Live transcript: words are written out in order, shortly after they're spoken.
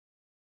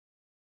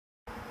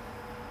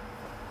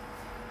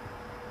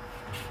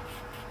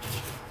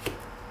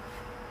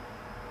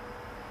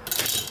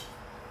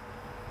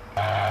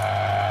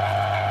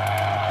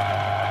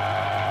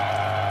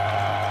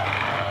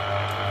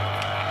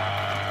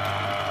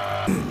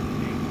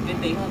Cái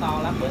tiếng nó to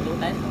lắm, bữa Tú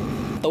test thử.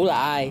 Tú là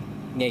ai?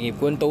 Nghề nghiệp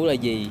của anh Tú là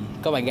gì?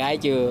 Có bạn gái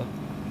chưa?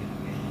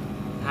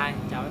 Hi,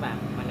 chào các bạn,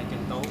 mình là Trần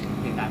Tú.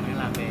 Hiện tại mình đang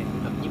làm về thủ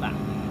thuật nhiếp ảnh.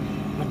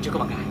 Mình chưa có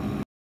bạn gái.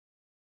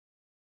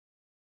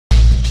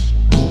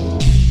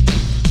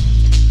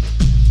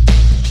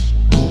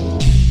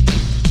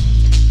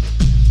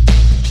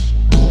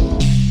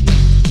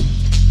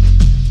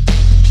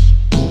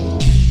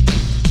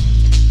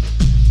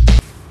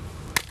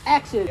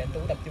 Action. Anh Tú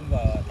tập trung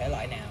vào thể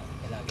loại nào?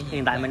 Hay là cái gì?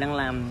 Hiện tại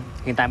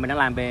mình đang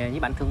làm về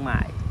nhiếp ảnh thương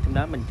mại. Trong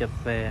đó mình chụp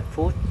về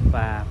food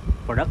và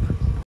product.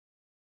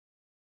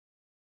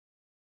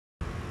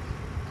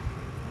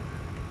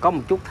 Có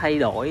một chút thay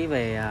đổi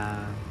về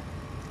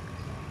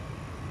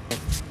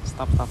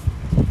stop.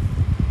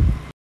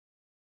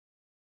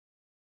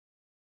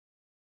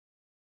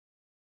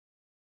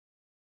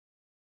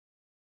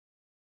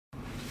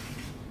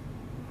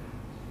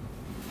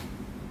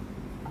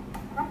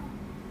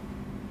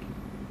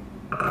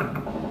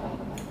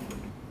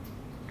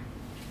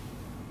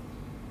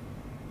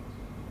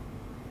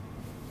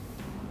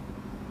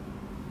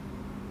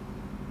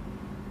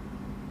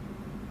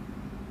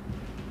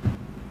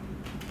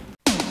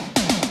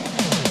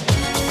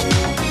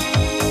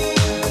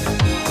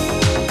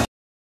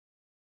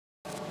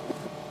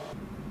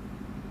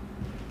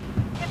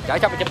 Trời,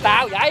 sao mày chụp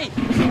tao vậy?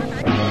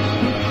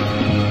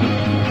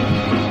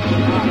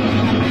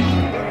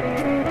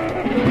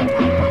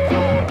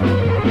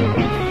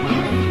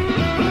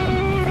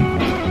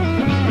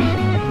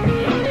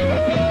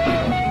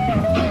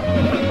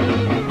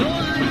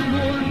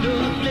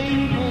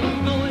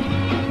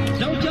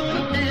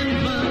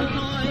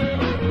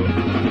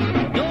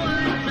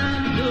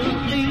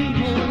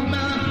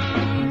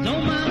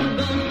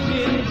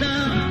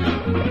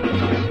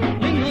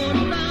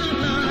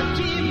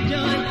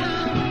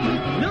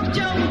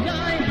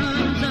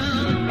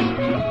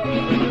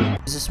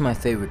 This is my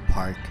favorite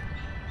park.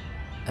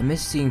 I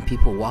miss seeing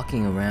people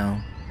walking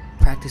around,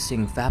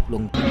 practicing Pháp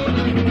Luân.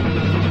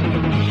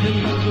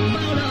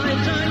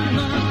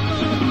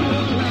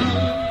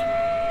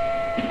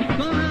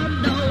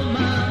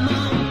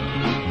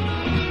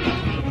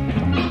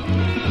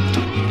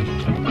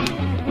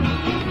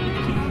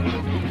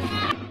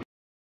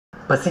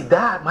 But see,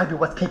 that might be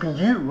what's keeping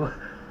you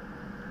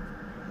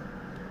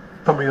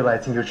from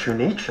realizing your true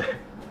nature.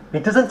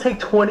 It doesn't take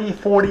 20,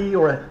 40,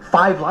 or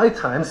 5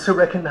 lifetimes to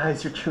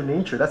recognize your true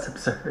nature. That's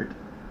absurd.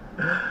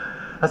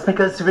 That's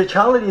because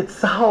spirituality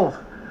itself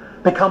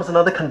becomes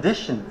another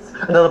conditions,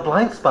 another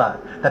blind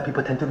spot that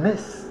people tend to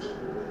miss.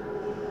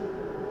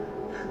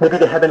 Maybe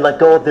they haven't let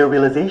go of their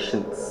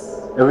realizations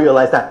and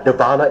realize that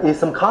nirvana is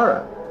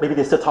samkara. Maybe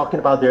they're still talking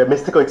about their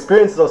mystical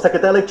experiences or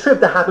psychedelic trip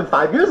that happened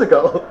 5 years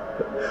ago.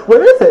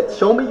 Where is it?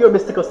 Show me your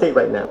mystical state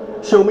right now.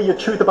 Show me your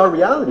truth about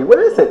reality.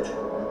 Where is it?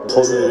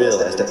 Totally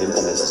realize that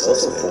emptiness is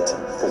also empty.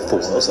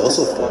 Form is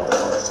also form.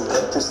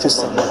 To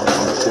sum up,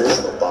 there is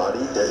no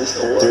body, there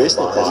is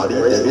no mind,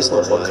 there's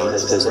no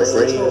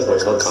brain,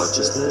 there's no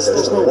consciousness,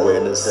 there's no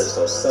awareness,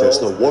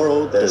 there's no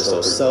world, there's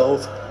no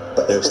self,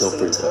 there's no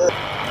free will.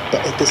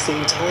 But at the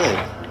same time,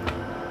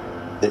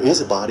 there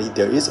is a body,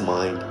 there is a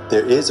mind,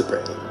 there is a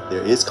brain,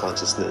 there is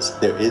consciousness,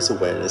 there is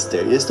awareness,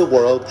 there is the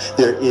world,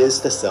 there is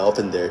the self,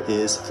 and there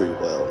is free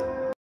will.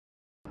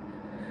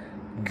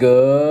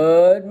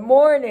 Good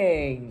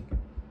morning.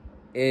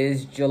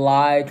 It's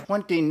July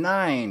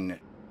 29,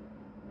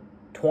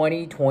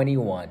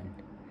 2021.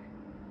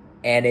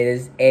 And it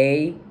is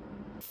a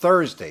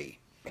Thursday.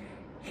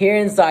 here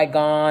in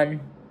Saigon.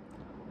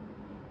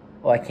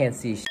 Well, I can't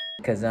see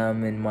because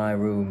I'm in my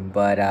room,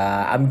 but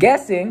I'm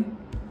guessing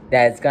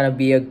that it's gonna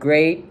be a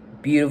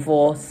great,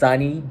 beautiful,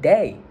 sunny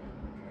day.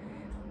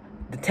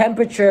 The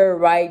temperature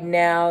right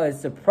now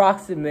is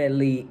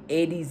approximately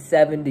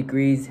 87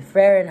 degrees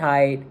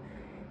Fahrenheit,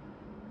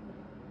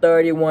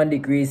 31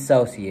 degrees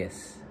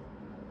Celsius.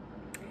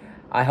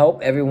 I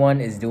hope everyone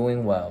is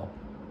doing well.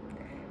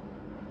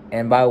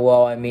 And by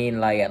well, I mean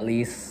like at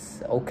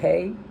least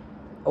okay?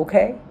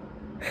 Okay?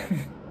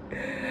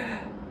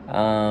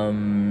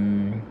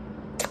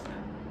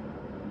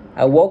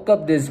 I woke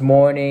up this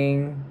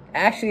morning.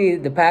 Actually,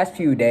 the past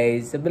few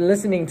days, I've been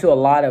listening to a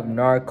lot of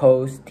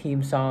Narcos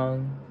theme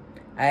song.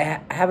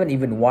 I haven't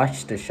even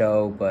watched the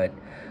show, but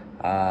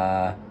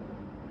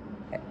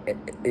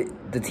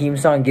the theme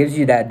song gives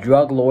you that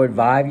drug lord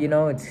vibe, you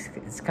know.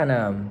 It's kind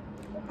of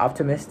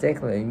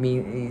optimistic. Like, I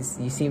mean,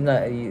 you seem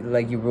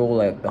like you rule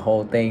like the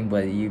whole thing,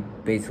 but you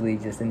basically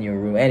just in your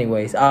room.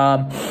 Anyways,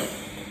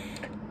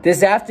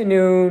 this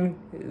afternoon,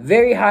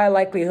 very high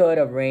likelihood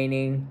of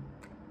raining,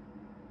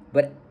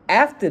 but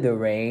after the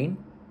rain,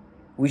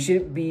 we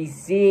should be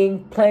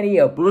seeing plenty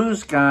of Blue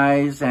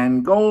skies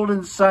and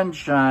golden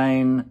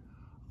sunshine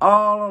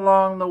all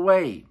along the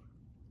way.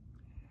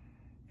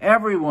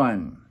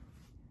 Everyone,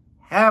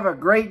 have a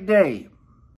great day.